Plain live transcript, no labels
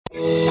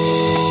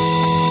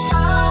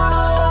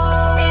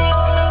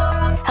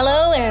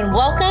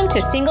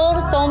to Single to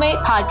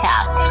Soulmate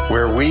Podcast,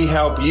 where we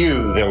help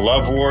you, the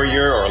love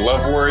warrior or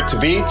love warrior to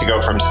be, to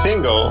go from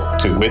single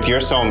to with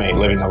your soulmate,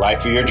 living the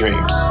life of your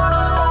dreams.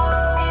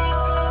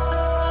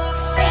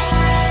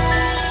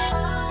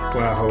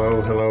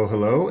 Well,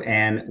 hello,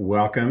 and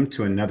welcome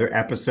to another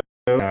episode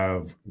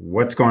of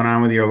What's Going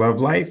On with Your Love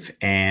Life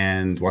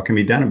and What Can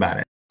Be Done About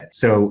It.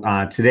 So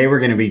today we're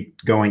going to be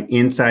going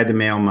inside the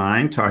male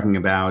mind, talking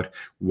about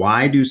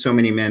why do so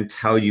many men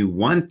tell you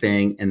one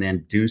thing and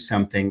then do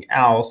something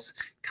else,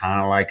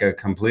 kind of like a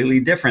completely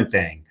different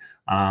thing.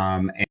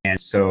 And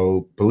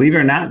so, believe it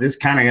or not, this is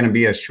kind of going to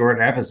be a short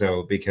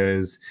episode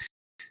because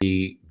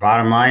the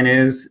bottom line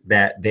is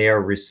that they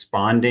are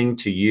responding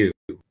to you.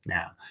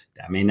 Now,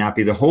 that may not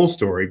be the whole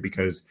story,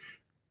 because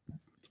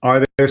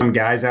are there some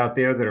guys out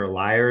there that are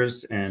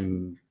liars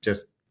and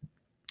just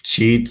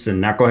cheats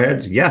and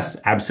knuckleheads? Yes,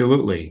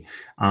 absolutely.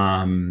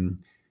 And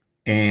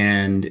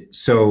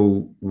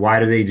so why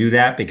do they do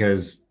that?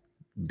 Because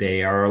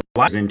they are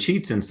liars and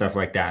cheats and stuff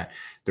like that.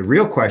 The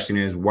real question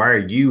is, why are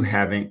you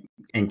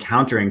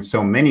encountering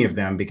so many of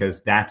them?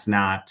 Because that's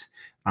not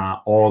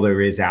all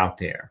there is out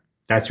there.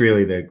 That's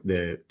really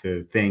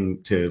the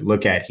thing to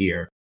look at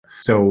here.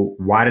 So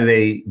why do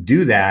they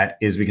do that?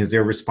 Is because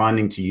they're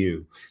responding to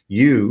you.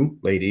 You,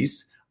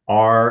 ladies,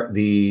 are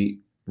the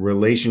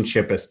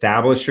relationship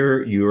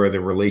establisher. You are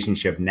the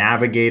relationship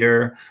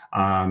navigator.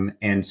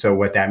 And so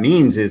what that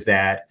means is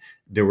that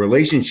the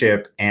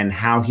relationship and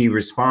how he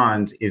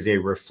responds is a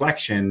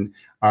reflection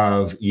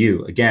of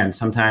you. Again,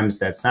 sometimes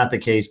that's not the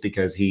case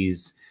because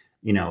he's,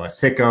 a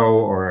sicko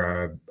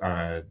or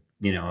a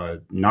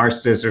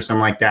narcissist or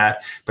something like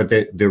that. But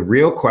the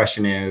real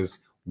question is,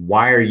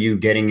 why are you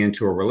getting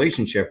into a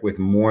relationship with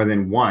more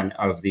than one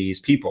of these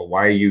people?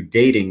 Why are you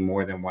dating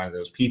more than one of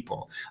those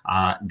people?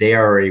 They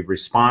are a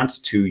response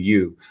to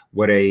you.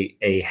 What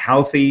a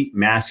healthy,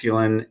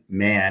 masculine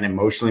man,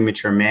 emotionally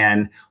mature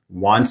man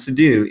wants to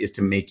do is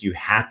to make you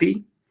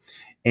happy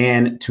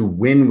and to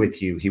win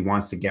with you. He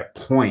wants to get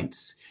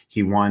points.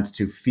 He wants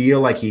to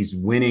feel like he's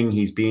winning.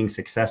 He's being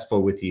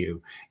successful with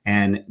you.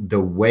 And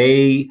the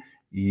way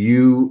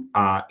you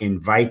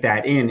invite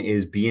that in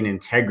is be in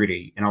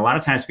integrity. And a lot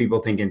of times people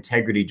think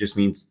integrity just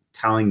means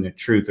telling the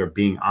truth or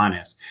being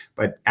honest.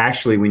 But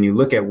actually, when you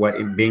look at what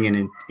being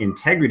in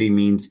integrity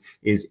means,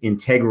 is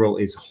integral,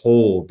 is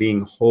whole,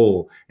 being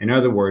whole. In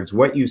other words,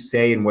 what you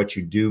say and what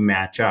you do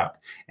match up.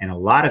 And a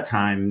lot of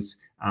times,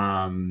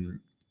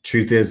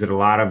 truth is that a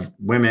lot of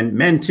women,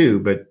 men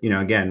too, but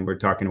again, we're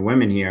talking to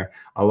women here,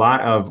 a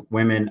lot of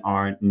women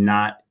are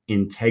not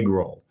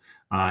integral.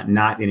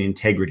 Not in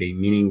integrity,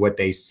 meaning what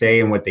they say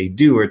and what they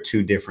do are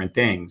two different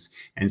things.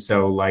 And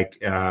so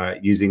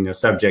using the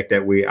subject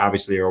that we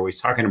obviously are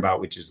always talking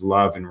about, which is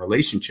love and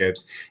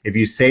relationships, if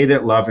you say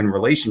that love and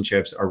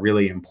relationships are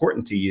really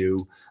important to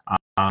you,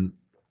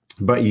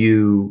 but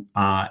you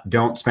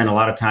don't spend a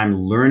lot of time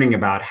learning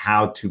about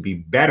how to be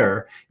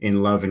better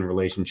in love and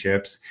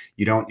relationships.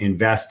 You don't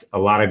invest a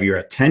lot of your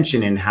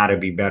attention in how to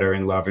be better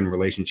in love and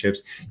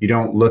relationships. You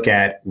don't look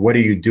at what are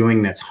you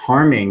doing that's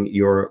harming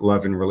your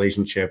love and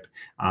relationship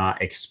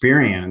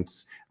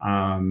experience.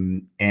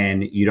 And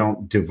you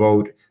don't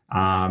devote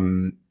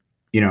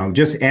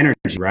just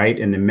energy, right?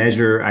 And the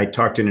measure, I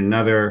talked in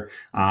another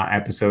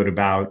episode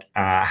about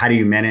how do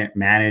you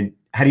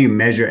how do you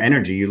measure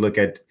energy? You look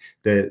at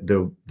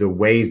the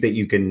ways that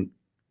you can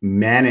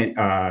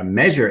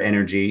measure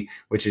energy,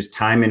 which is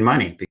time and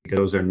money, because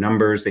those are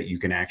numbers that you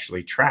can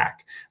actually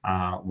track.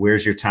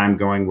 Where's your time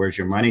going? Where's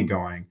your money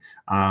going?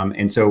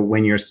 And so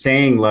when you're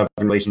saying love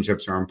and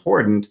relationships are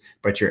important,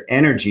 but your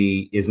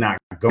energy is not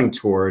going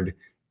toward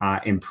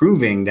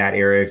improving that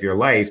area of your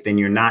life, then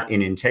you're not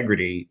in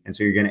integrity. And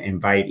so you're going to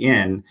invite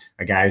in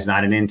a guy who's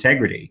not in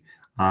integrity.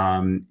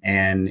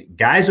 And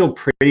guys will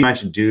pretty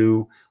much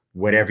do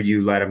whatever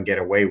you let them get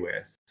away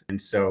with.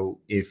 And so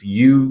if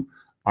you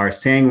are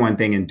saying one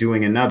thing and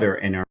doing another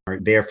and are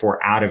therefore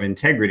out of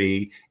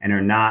integrity and are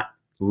not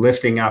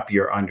lifting up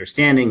your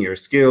understanding, your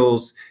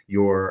skills,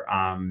 your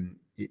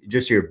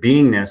just your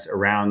beingness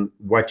around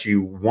what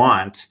you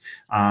want,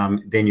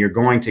 then you're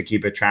going to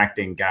keep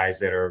attracting guys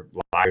that are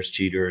liars,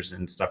 cheaters,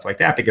 and stuff like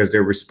that, because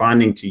they're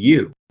responding to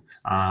you.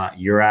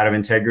 You're out of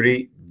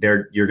integrity.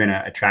 You're going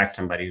to attract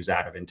somebody who's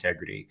out of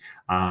integrity.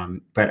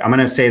 But I'm going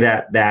to say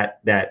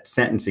that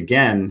sentence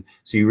again,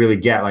 so you really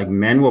get, like,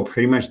 men will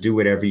pretty much do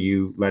whatever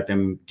you let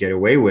them get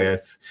away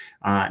with,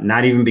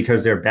 not even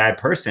because they're a bad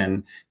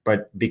person,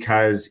 but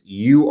because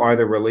you are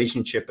the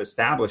relationship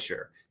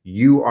establisher.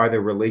 You are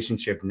the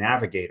relationship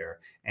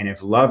navigator. And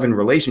if love and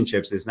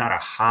relationships is not a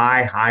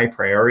high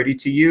priority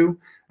to you,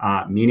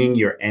 meaning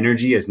your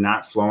energy is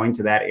not flowing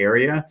to that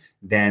area,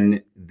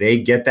 then they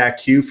get that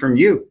cue from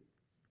you.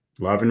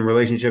 Love and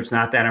relationships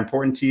not that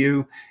important to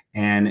you,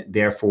 and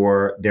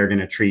therefore they're going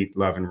to treat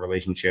love and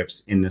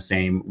relationships in the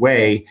same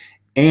way.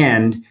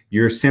 And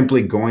you're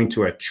simply going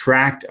to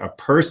attract a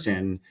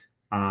person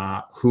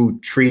who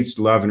treats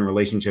love and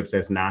relationships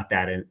as not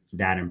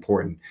that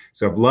important.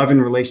 So if love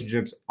and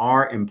relationships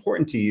are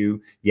important to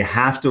you, you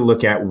have to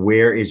look at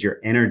where is your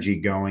energy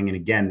going. And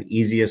again, the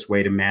easiest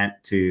way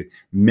to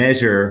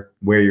measure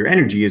where your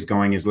energy is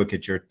going is look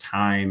at your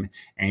time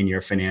and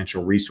your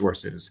financial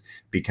resources.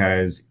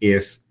 Because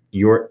if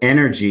your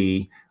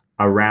energy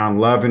around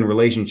love and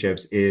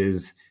relationships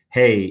is,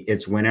 hey,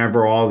 it's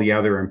whenever all the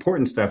other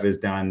important stuff is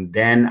done,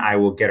 then I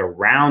will get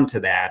around to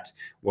that.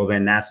 Well,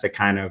 then that's the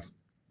kind of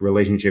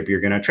relationship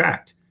you're going to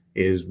attract,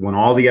 is when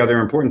all the other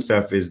important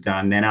stuff is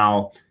done, then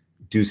I'll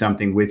do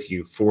something with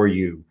you, for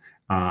you,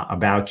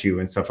 about you,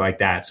 and stuff like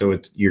that. So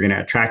you're going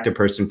to attract a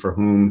person for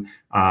whom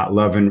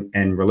love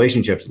and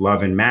relationships,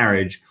 love and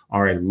marriage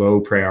are a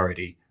low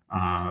priority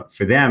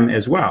for them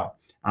as well.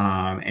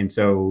 And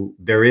so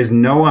there is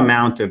no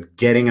amount of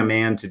getting a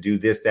man to do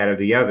this, that, or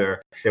the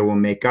other that will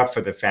make up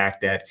for the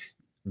fact that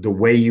the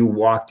way you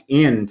walked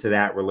into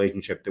that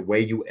relationship, the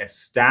way you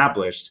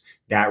established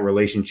that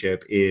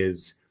relationship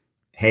is,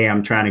 hey,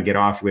 I'm trying to get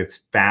off with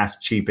fast,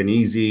 cheap, and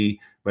easy.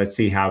 Let's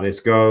see how this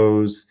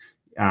goes.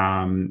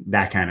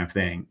 That kind of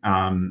thing.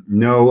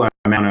 No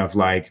amount of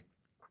like,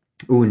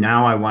 ooh,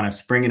 now I want to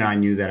spring it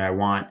on you that I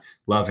want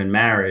love and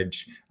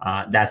marriage.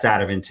 That's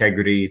out of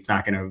integrity. It's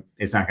not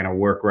gonna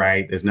work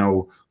right. There's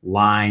no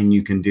line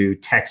you can do,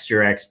 text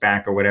your ex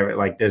back or whatever.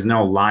 Like there's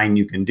no line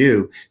you can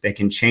do that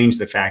can change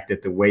the fact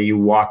that the way you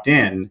walked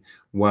in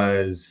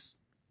was,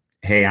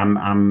 hey,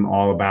 I'm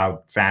all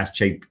about fast,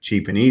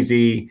 cheap, and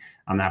easy.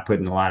 I'm not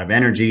putting a lot of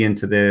energy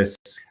into this.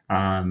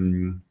 But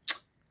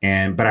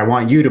I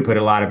want you to put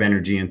a lot of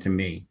energy into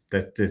me.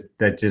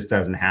 That just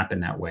doesn't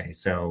happen that way.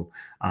 So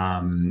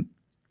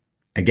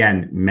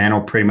again, men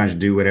will pretty much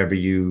do whatever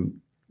you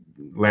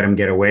let them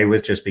get away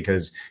with, just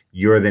because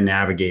you're the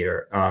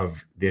navigator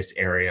of this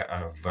area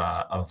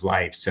of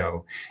life.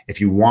 So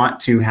if you want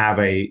to have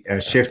a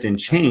shift and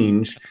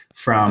change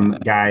from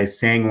guys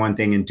saying one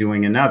thing and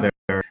doing another,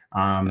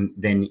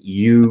 then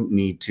you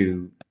need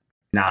to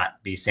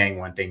not be saying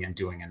one thing and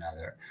doing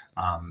another.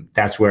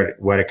 That's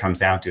what it comes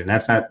down to. And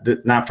that's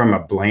not from a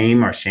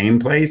blame or shame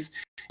place.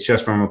 It's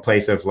just from a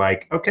place of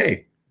like,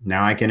 okay,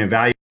 now I can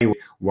evaluate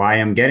why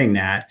I'm getting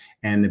that.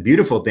 And the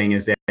beautiful thing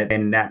is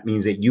that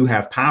means that you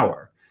have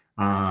power.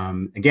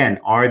 Again,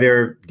 are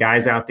there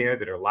guys out there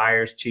that are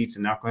liars, cheats,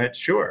 and knuckleheads?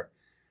 Sure.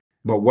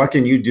 But what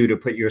can you do to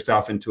put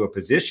yourself into a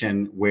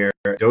position where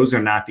those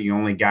are not the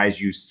only guys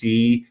you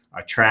see,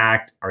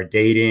 attract, are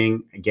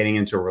dating, getting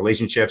into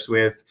relationships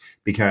with?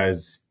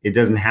 Because it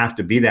doesn't have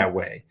to be that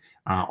way.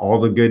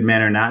 All the good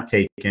men are not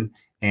taken,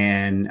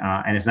 and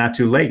it's not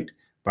too late.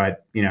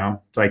 But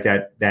it's like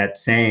that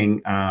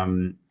saying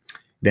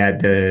that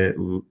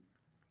the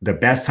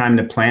best time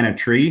to plant a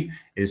tree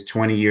is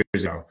 20 years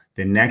ago.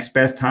 The next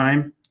best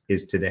time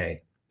is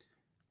today.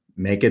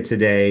 Make it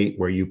today,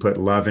 where you put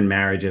love and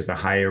marriage as a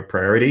higher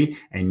priority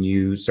and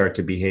you start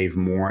to behave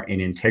more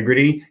in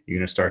integrity. You're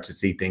going to start to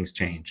see things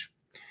change.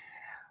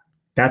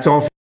 That's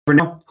all for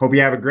now. Hope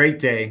you have a great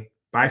day.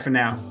 Bye for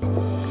now.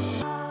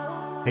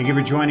 Thank you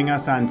for joining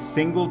us on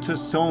Single to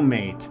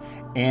Soulmate.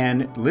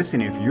 And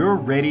listen, if you're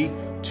ready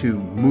to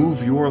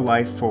move your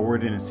life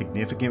forward in a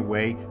significant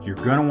way, you're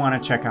going to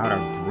want to check out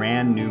our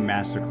brand new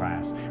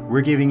masterclass.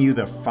 We're giving you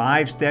the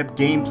 5-step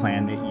game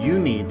plan that you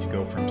need to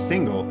go from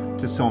single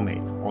to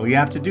soulmate. All you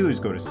have to do is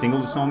go to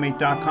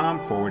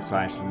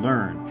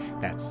singletosoulmate.com/learn.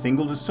 That's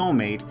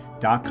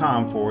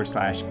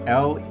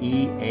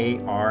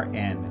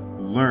singletosoulmate.com/LEARN.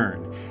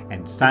 Learn,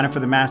 and sign up for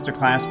the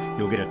masterclass.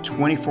 You'll get a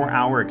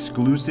 24-hour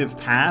exclusive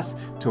pass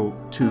to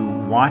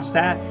watch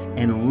that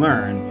and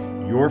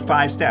learn your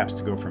 5 steps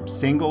to go from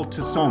single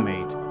to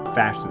soulmate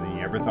faster than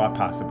you ever thought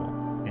possible.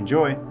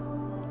 Enjoy.